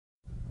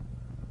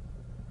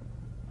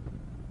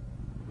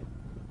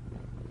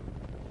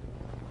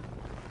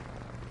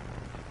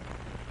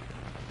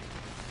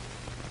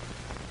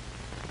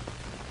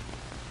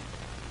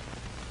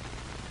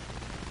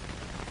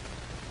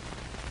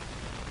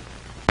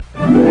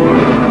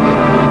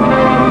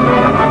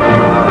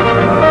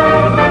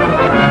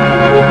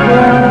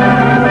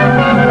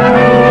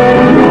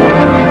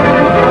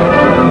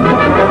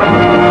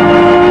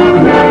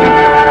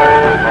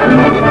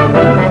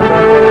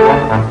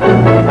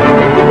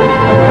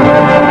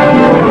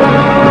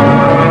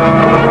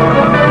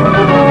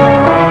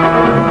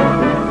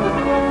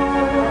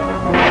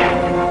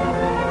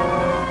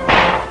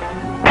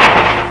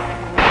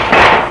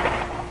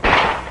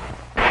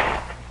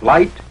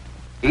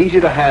easy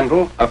to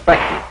handle,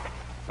 effective.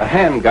 The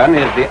handgun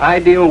is the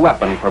ideal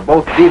weapon for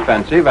both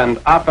defensive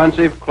and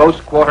offensive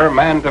close-quarter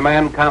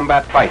man-to-man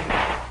combat fighting.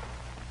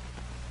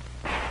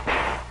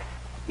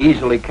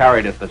 Easily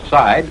carried at the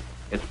side,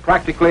 it's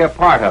practically a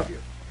part of you.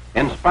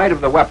 In spite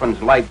of the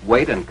weapon's light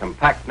weight and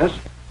compactness,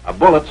 a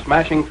bullet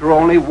smashing through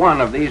only one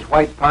of these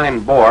white pine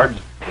boards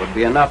would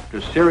be enough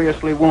to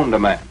seriously wound a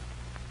man.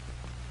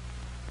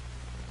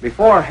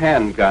 Before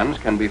handguns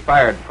can be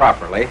fired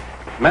properly,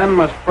 men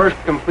must first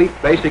complete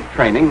basic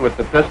training with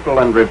the pistol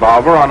and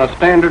revolver on a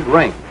standard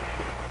range.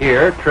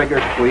 Here,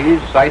 trigger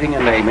squeeze, sighting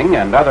and aiming,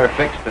 and other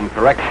fixed and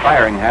correct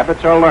firing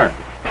habits are learned.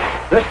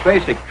 This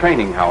basic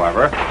training,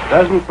 however,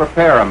 doesn't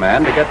prepare a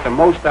man to get the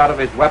most out of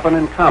his weapon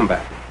in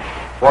combat.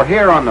 For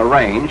here on the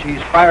range,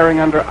 he's firing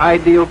under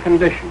ideal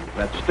conditions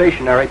at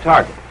stationary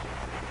targets.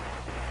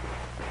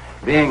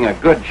 Being a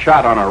good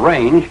shot on a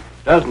range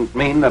doesn't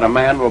mean that a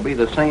man will be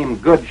the same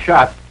good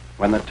shot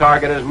when the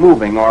target is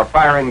moving or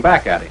firing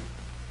back at him.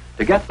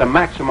 To get the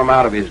maximum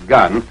out of his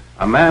gun,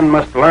 a man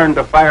must learn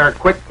to fire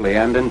quickly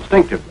and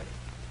instinctively.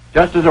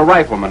 Just as a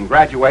rifleman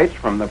graduates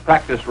from the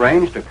practice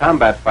range to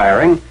combat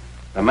firing,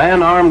 the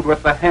man armed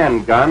with the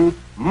handgun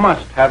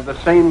must have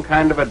the same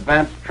kind of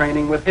advanced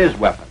training with his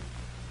weapon.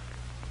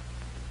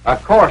 A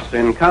course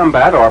in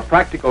combat or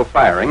practical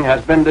firing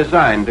has been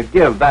designed to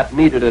give that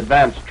needed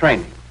advanced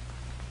training.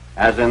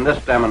 As in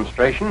this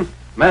demonstration,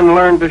 men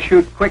learn to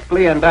shoot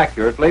quickly and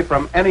accurately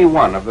from any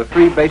one of the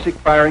three basic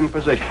firing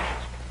positions.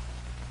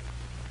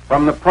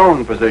 From the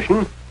prone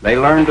position, they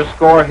learn to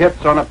score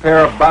hits on a pair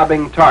of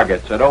bobbing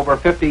targets at over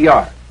 50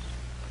 yards.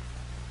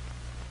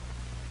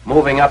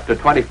 Moving up to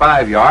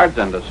 25 yards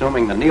and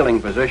assuming the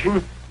kneeling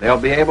position, they'll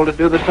be able to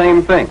do the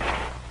same thing.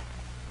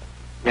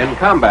 In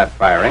combat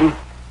firing,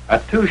 a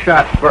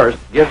two-shot burst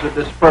gives a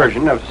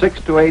dispersion of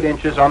 6 to 8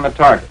 inches on the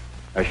target,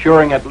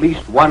 assuring at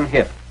least one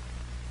hit.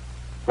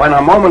 When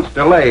a moment's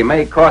delay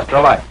may cost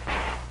a life,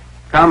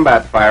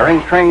 combat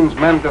firing trains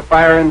men to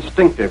fire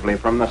instinctively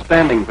from the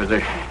standing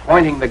position,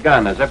 pointing the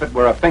gun as if it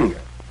were a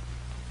finger.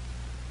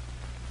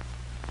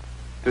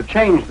 To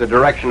change the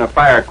direction of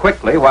fire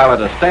quickly while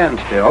at a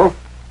standstill,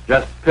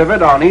 just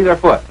pivot on either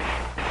foot.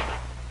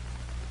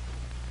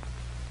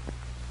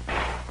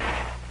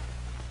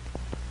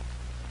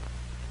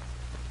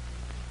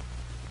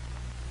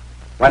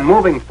 When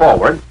moving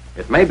forward,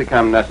 it may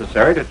become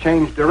necessary to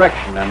change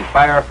direction and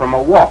fire from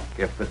a walk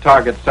if the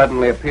target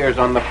suddenly appears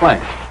on the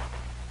flank.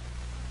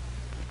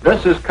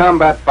 This is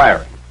combat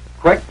firing,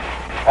 quick,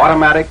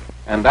 automatic,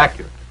 and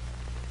accurate.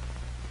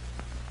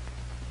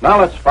 Now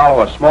let's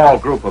follow a small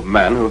group of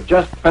men who've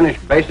just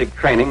finished basic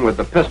training with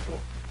the pistol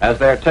as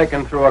they're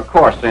taken through a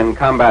course in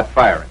combat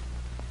firing.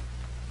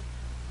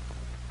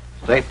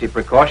 Safety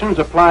precautions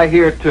apply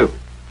here too.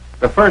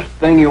 The first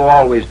thing you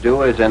always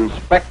do is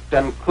inspect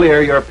and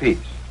clear your piece.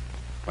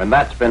 When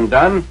that's been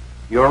done,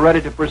 you're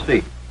ready to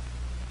proceed.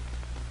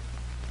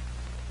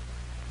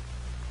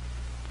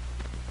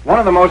 One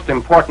of the most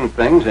important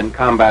things in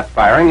combat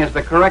firing is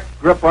the correct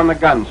grip on the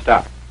gun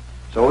stock.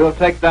 So we'll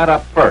take that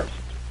up first.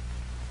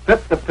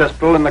 Fit the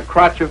pistol in the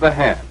crotch of the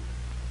hand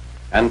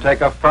and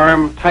take a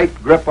firm, tight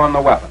grip on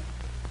the weapon.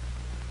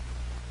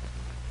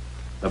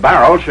 The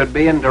barrel should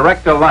be in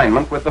direct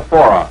alignment with the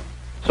forearm.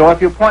 So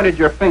if you pointed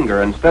your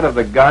finger instead of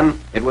the gun,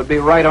 it would be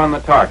right on the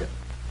target.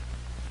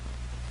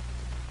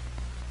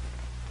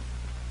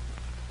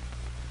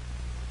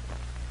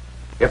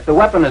 If the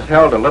weapon is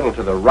held a little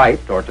to the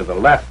right or to the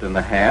left in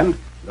the hand,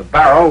 the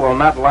barrel will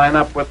not line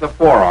up with the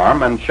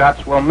forearm and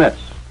shots will miss.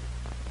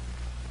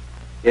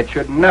 It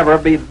should never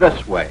be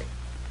this way.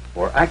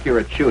 For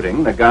accurate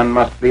shooting, the gun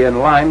must be in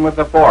line with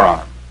the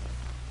forearm.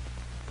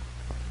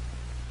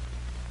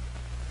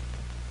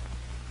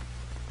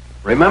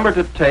 Remember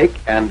to take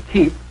and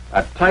keep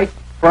a tight,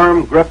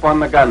 firm grip on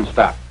the gun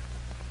stock.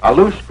 A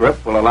loose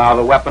grip will allow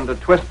the weapon to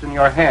twist in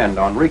your hand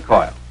on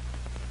recoil.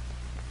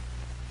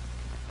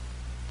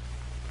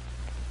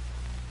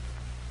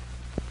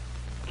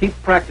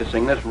 Keep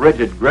practicing this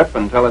rigid grip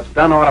until it's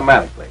done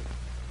automatically.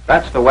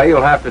 That's the way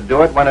you'll have to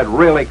do it when it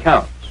really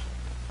counts.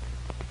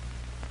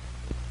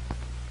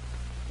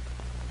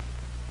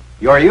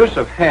 Your use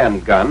of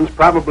handguns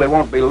probably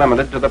won't be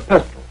limited to the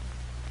pistol.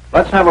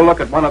 Let's have a look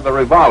at one of the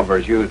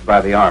revolvers used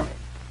by the Army.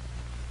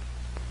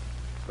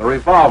 The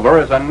revolver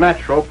is a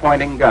natural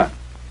pointing gun.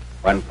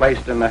 When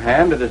placed in the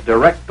hand, it is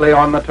directly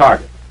on the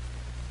target.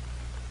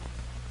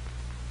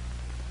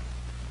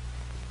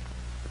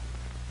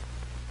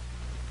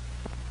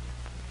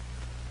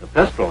 The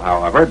pistol,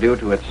 however, due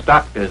to its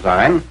stock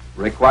design,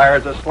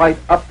 requires a slight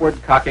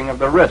upward cocking of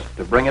the wrist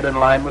to bring it in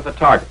line with the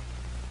target.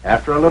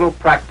 After a little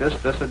practice,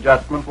 this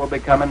adjustment will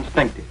become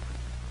instinctive.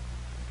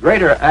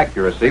 Greater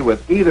accuracy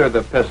with either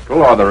the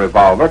pistol or the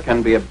revolver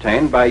can be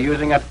obtained by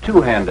using a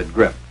two-handed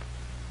grip.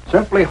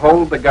 Simply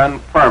hold the gun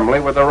firmly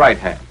with the right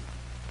hand.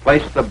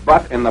 Place the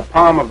butt in the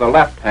palm of the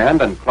left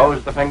hand and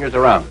close the fingers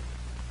around it.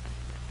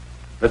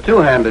 The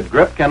two-handed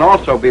grip can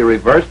also be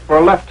reversed for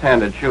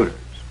left-handed shooters.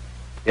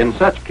 In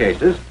such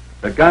cases,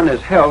 the gun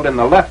is held in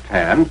the left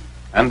hand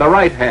and the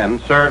right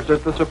hand serves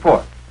as the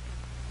support.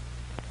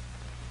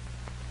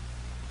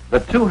 The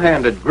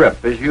two-handed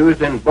grip is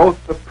used in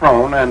both the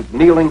prone and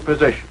kneeling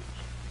positions.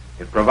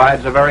 It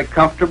provides a very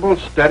comfortable,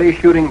 steady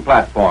shooting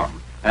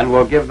platform and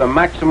will give the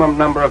maximum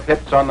number of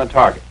hits on the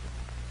target.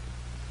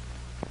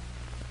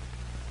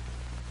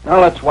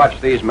 Now let's watch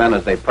these men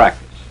as they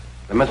practice.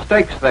 The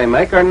mistakes they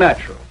make are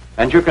natural,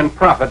 and you can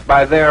profit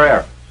by their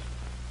errors.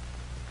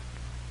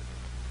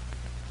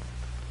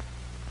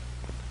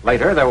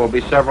 Later, there will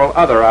be several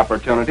other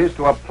opportunities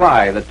to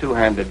apply the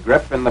two-handed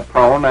grip in the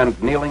prone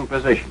and kneeling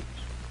positions.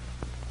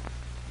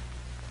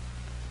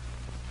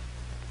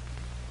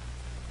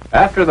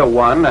 After the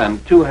one-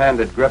 and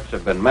two-handed grips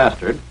have been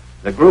mastered,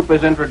 the group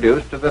is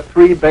introduced to the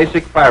three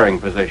basic firing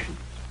positions.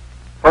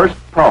 First,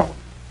 prone.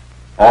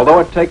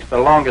 Although it takes the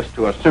longest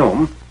to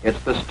assume,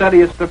 it's the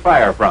steadiest to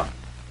fire from.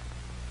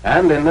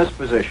 And in this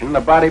position, the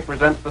body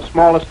presents the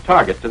smallest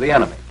target to the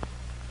enemy.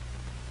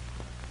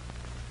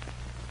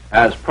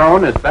 As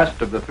prone is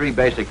best of the three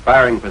basic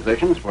firing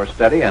positions for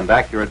steady and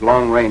accurate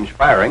long-range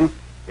firing,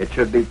 it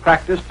should be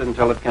practiced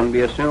until it can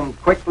be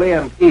assumed quickly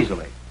and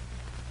easily.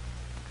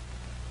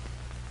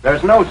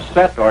 There's no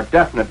set or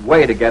definite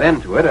way to get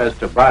into it as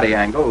to body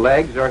angle,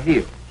 legs, or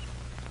heels.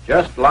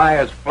 Just lie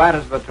as flat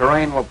as the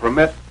terrain will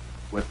permit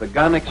with the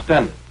gun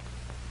extended.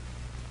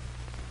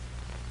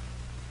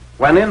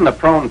 When in the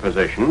prone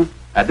position,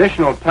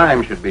 additional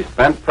time should be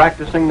spent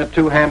practicing the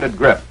two-handed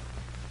grip.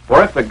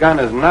 For if the gun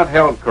is not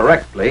held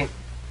correctly,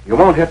 you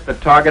won't hit the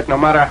target no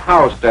matter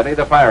how steady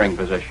the firing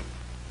position.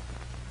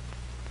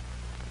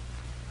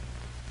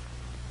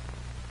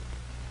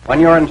 When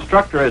your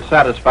instructor is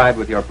satisfied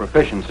with your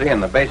proficiency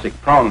in the basic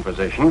prone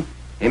position,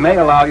 he may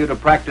allow you to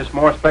practice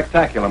more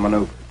spectacular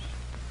maneuvers.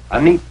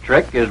 A neat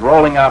trick is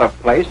rolling out of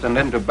place and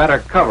into better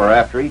cover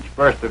after each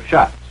burst of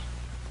shots.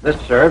 This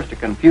serves to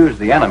confuse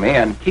the enemy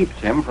and keeps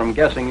him from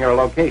guessing your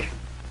location.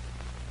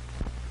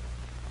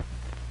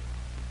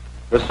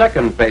 The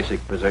second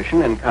basic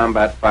position in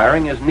combat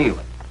firing is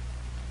kneeling.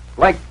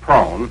 Like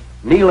prone,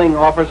 kneeling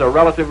offers a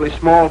relatively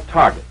small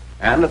target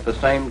and at the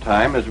same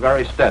time is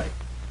very steady.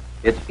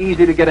 It's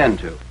easy to get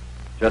into.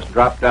 Just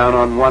drop down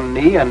on one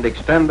knee and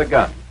extend the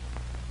gun.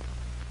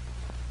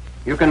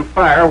 You can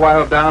fire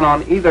while down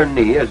on either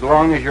knee as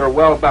long as you're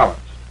well balanced.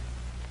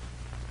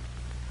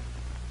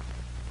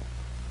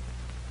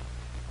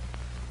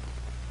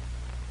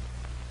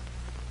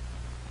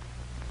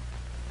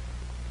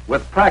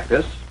 With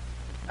practice,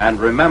 and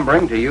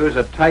remembering to use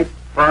a tight,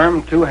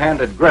 firm,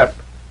 two-handed grip,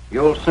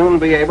 you'll soon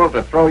be able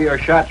to throw your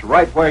shots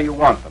right where you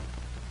want them.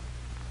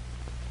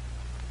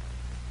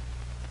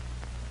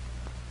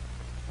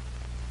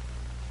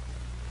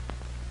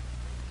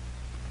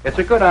 It's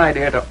a good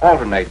idea to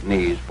alternate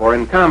knees, for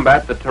in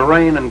combat the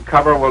terrain and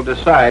cover will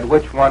decide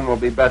which one will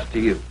be best to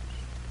use.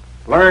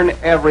 Learn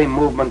every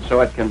movement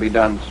so it can be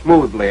done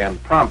smoothly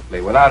and promptly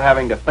without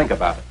having to think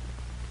about it.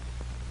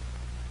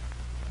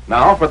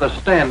 Now for the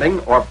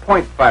standing or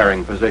point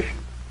firing position.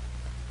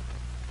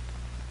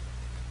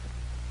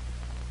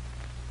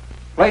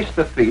 Place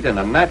the feet in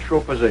a natural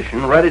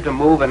position, ready to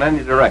move in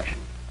any direction.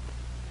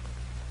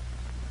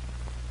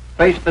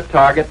 Face the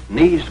target,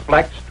 knees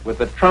flexed, with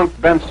the trunk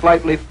bent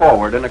slightly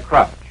forward in a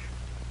crouch.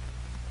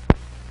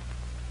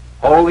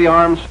 Hold the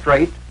arm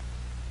straight,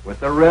 with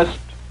the wrist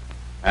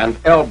and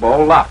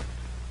elbow locked.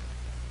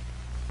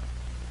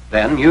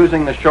 Then,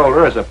 using the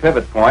shoulder as a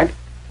pivot point,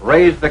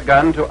 raise the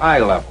gun to eye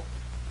level.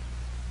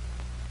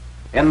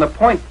 In the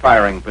point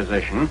firing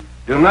position,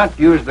 do not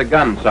use the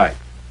gun sight.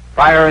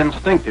 Fire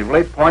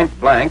instinctively, point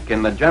blank,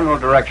 in the general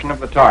direction of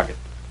the target.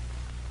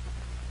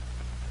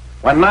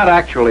 When not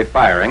actually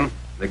firing,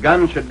 the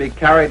gun should be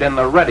carried in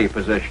the ready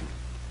position,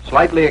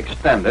 slightly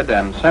extended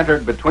and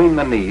centered between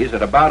the knees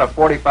at about a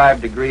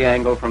 45-degree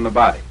angle from the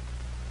body.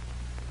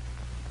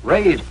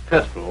 Raised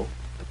pistol,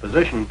 the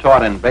position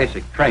taught in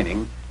basic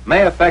training,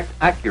 may affect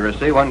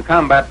accuracy when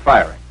combat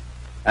firing.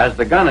 As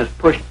the gun is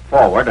pushed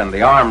forward and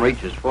the arm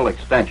reaches full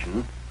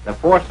extension, the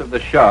force of the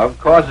shove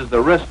causes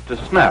the wrist to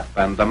snap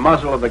and the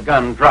muzzle of the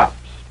gun drops.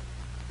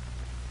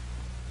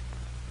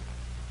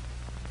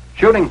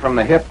 Shooting from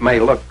the hip may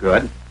look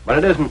good, but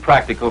it isn't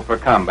practical for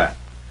combat.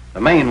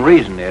 The main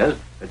reason is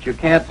that you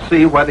can't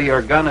see whether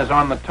your gun is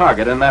on the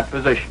target in that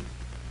position.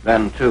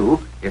 Then, too,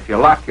 if you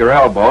lock your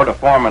elbow to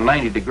form a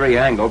 90-degree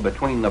angle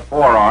between the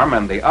forearm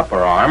and the upper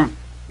arm,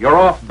 you're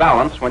off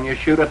balance when you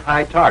shoot at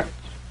high targets.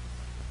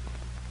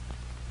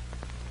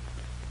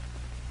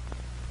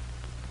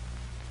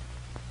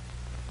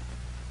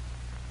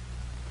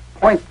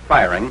 Point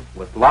firing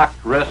with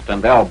locked wrist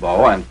and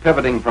elbow and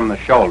pivoting from the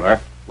shoulder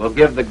will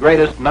give the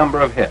greatest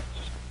number of hits.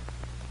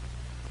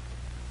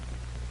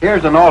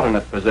 Here's an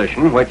alternate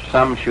position which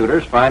some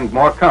shooters find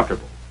more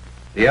comfortable.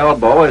 The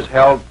elbow is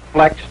held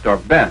flexed or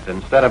bent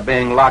instead of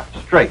being locked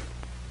straight.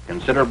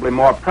 Considerably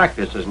more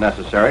practice is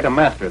necessary to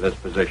master this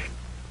position.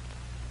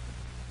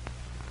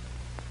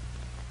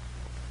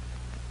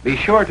 Be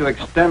sure to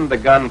extend the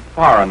gun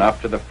far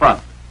enough to the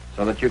front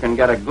so that you can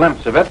get a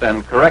glimpse of it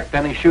and correct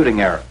any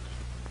shooting errors.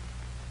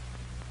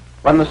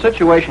 When the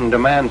situation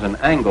demands an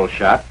angle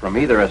shot from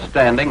either a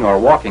standing or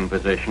walking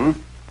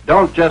position,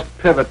 don't just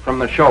pivot from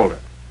the shoulder.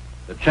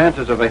 The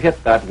chances of a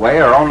hit that way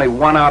are only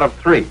 1 out of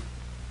 3.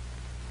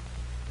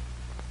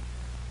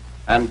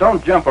 And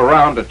don't jump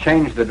around to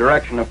change the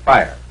direction of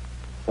fire.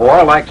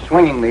 Or, like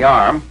swinging the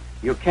arm,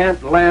 you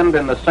can't land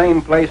in the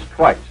same place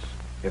twice.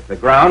 If the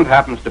ground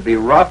happens to be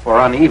rough or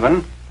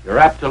uneven, you're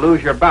apt to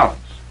lose your balance.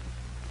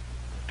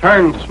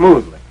 Turn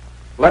smoothly.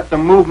 Let the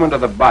movement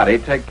of the body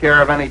take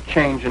care of any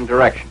change in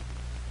direction.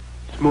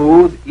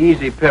 Smooth,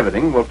 easy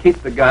pivoting will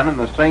keep the gun in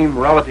the same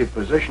relative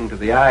position to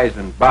the eyes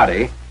and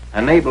body,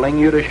 enabling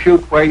you to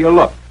shoot where you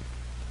look.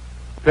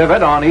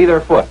 Pivot on either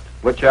foot,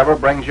 whichever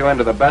brings you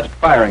into the best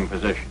firing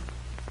position.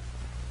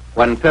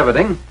 When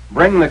pivoting,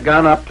 bring the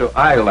gun up to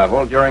eye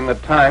level during the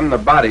time the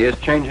body is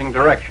changing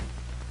direction.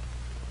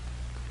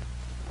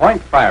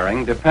 Point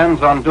firing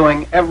depends on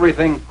doing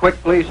everything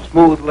quickly,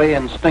 smoothly,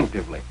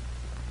 instinctively.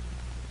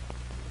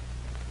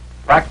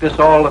 Practice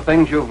all the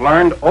things you've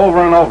learned over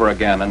and over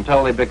again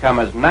until they become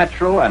as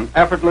natural and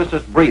effortless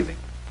as breathing.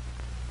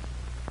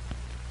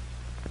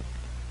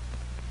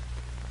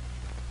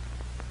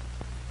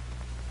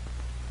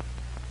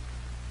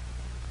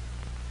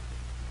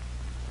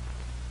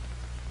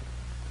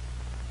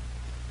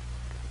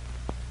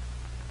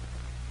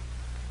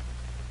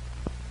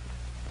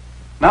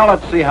 Now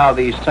let's see how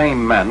these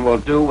same men will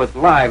do with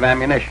live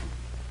ammunition.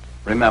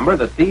 Remember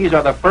that these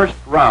are the first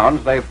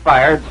rounds they've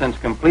fired since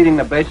completing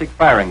the basic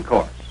firing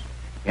course.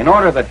 In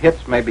order that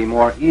hits may be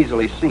more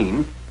easily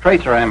seen,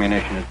 tracer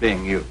ammunition is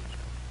being used.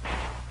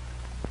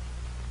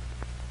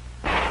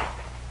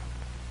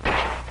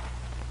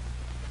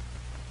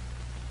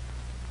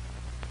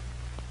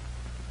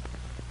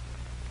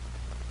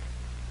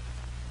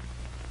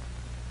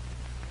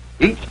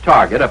 Each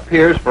target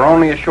appears for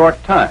only a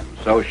short time,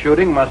 so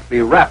shooting must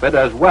be rapid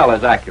as well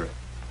as accurate.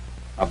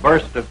 A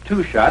burst of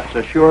 2 shots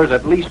assures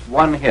at least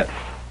 1 hit.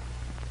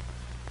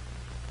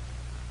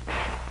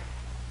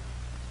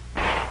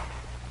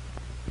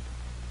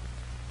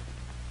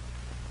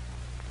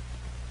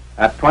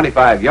 At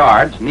 25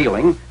 yards,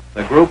 kneeling,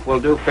 the group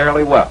will do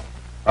fairly well.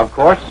 Of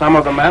course, some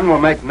of the men will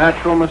make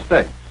natural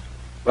mistakes,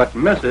 but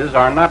misses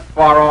are not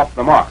far off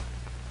the mark.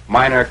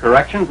 Minor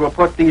corrections will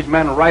put these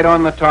men right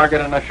on the target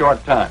in a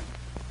short time.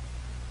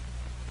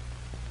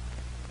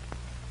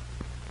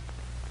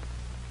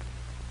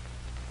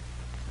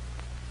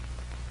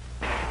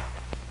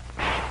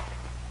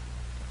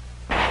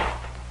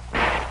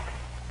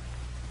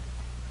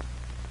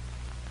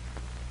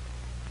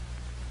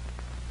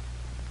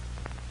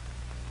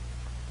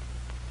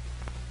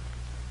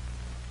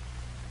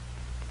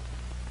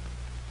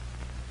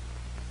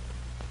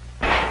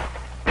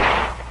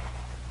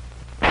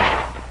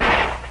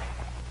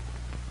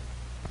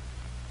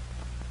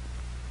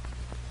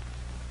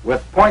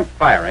 With point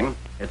firing,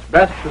 it's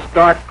best to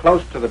start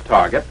close to the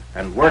target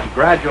and work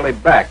gradually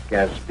back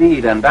as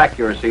speed and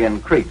accuracy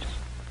increase.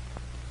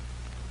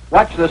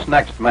 Watch this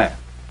next man.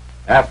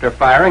 After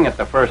firing at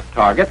the first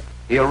target,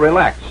 he'll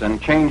relax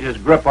and change his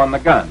grip on the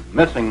gun,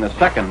 missing the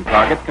second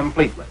target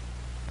completely.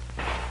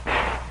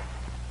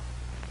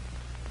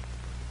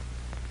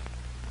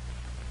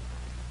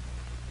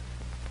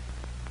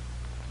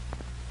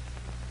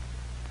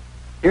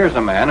 Here's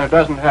a man who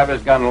doesn't have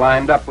his gun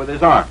lined up with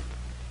his arm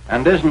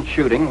and isn't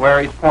shooting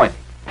where he's pointing.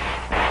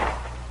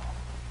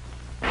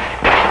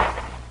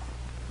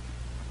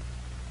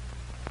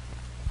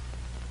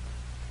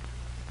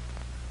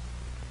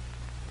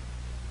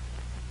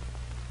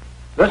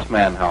 This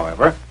man,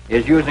 however,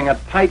 is using a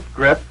tight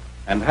grip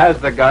and has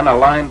the gun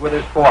aligned with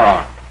his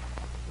forearm.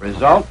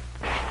 Result,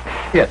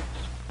 hits.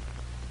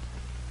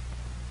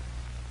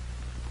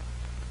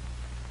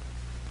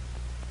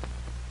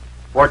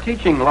 For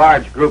teaching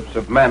large groups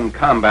of men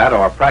combat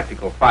or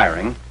practical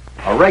firing,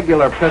 a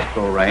regular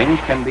pistol range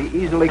can be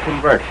easily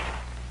converted.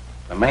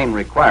 The main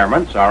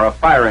requirements are a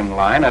firing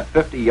line at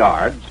 50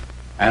 yards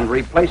and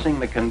replacing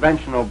the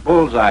conventional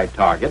bullseye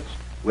targets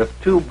with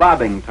 2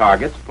 bobbing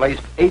targets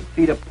placed 8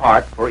 feet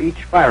apart for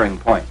each firing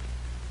point.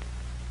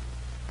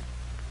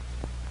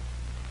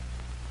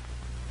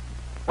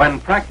 When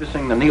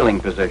practicing the kneeling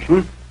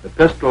position, the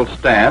pistol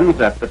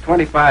stands at the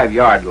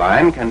 25-yard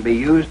line can be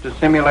used to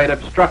simulate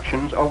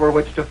obstructions over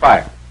which to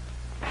fire.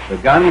 The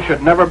gun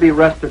should never be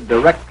rested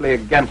directly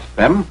against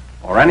them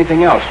or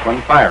anything else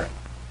when firing.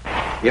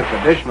 If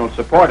additional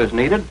support is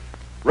needed,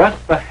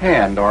 rest the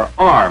hand or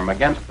arm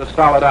against the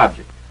solid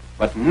object,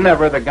 but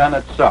never the gun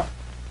itself.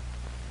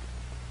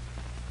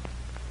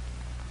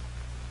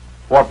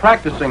 For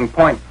practicing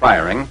point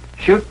firing,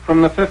 shoot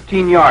from the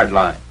 15-yard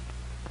line.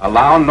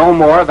 Allow no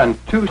more than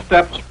 2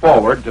 steps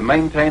forward to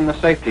maintain the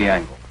safety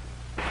angle.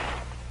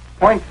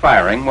 Point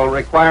firing will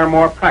require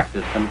more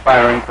practice than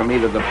firing from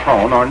either the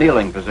prone or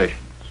kneeling positions.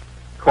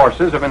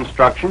 Courses of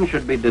instruction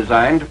should be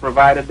designed to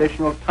provide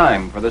additional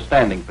time for the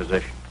standing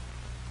position.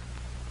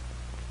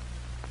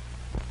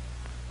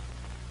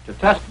 To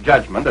test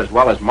judgment as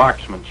well as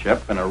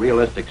marksmanship in a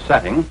realistic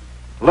setting,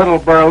 Little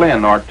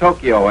Berlin or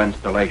Tokyo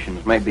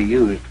installations may be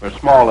used for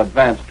small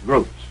advanced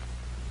groups.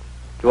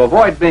 To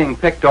avoid being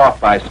picked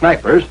off by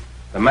snipers,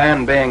 the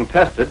man being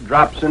tested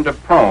drops into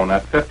prone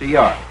at 50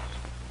 yards.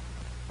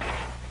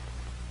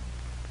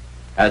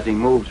 As he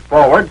moves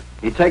forward,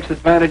 he takes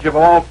advantage of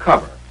all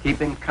cover,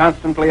 keeping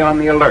constantly on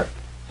the alert,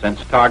 since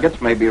targets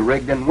may be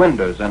rigged in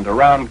windows and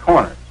around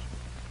corners.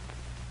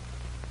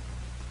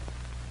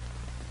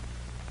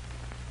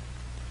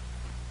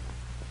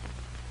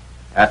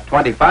 At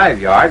 25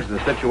 yards,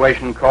 the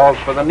situation calls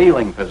for the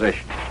kneeling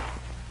position.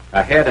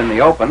 Ahead in the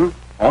open,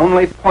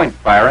 only point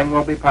firing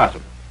will be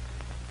possible.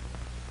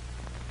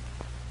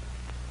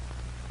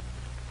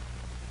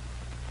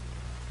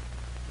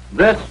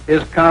 This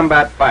is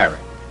combat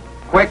firing,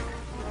 quick,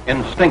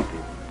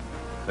 instinctive,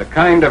 the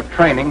kind of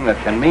training that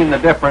can mean the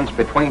difference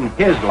between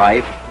his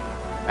life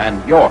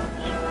and yours.